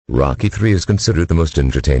Rocky III is considered the most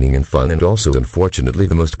entertaining and fun and also unfortunately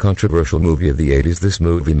the most controversial movie of the 80s. This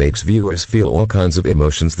movie makes viewers feel all kinds of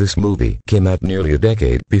emotions. This movie came out nearly a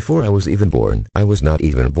decade before I was even born. I was not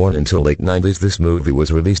even born until late 90s. This movie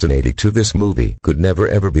was released in 82. This movie could never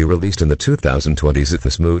ever be released in the 2020s. If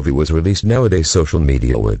this movie was released nowadays, social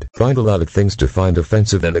media would find a lot of things to find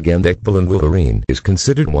offensive, and again Deadpool & Wolverine is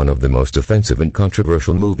considered one of the most offensive and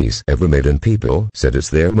controversial movies ever made, and people said it's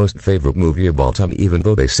their most favorite movie of all time, even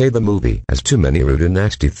though they say the movie has too many rude and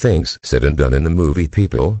nasty things said and done in the movie.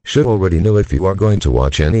 People should already know if you are going to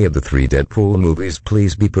watch any of the 3 Deadpool movies,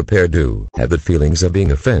 please be prepared to have the feelings of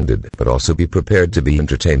being offended, but also be prepared to be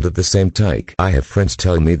entertained at the same time. I have friends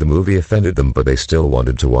telling me the movie offended them, but they still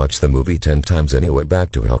wanted to watch the movie 10 times anyway.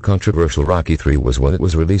 Back to how controversial Rocky III was when it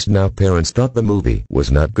was released. Now parents thought the movie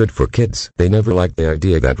was not good for kids. They never liked the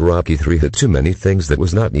idea that Rocky III had too many things that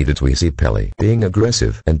was not needed. We see Pelé being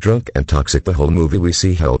aggressive and drunk and toxic the whole movie. We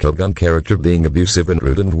see Hulk Hogan character being abusive and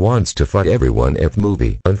rude and wants to fight everyone.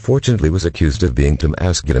 Movie unfortunately was accused of being too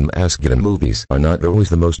masculine. Masculine movies are not always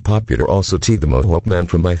the most popular. Also the Mohawk Man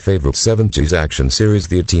from my favorite 70s action series,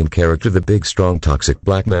 the team character, the big strong toxic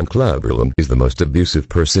black man. Clubber Lang is the most abusive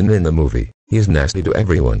person in the movie. He is nasty to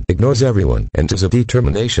everyone, ignores everyone, and has a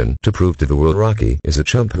determination to prove to the world Rocky is a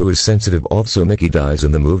chump who is sensitive. Also Mickey dies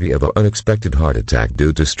in the movie of an unexpected heart attack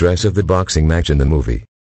due to stress of the boxing match in the movie.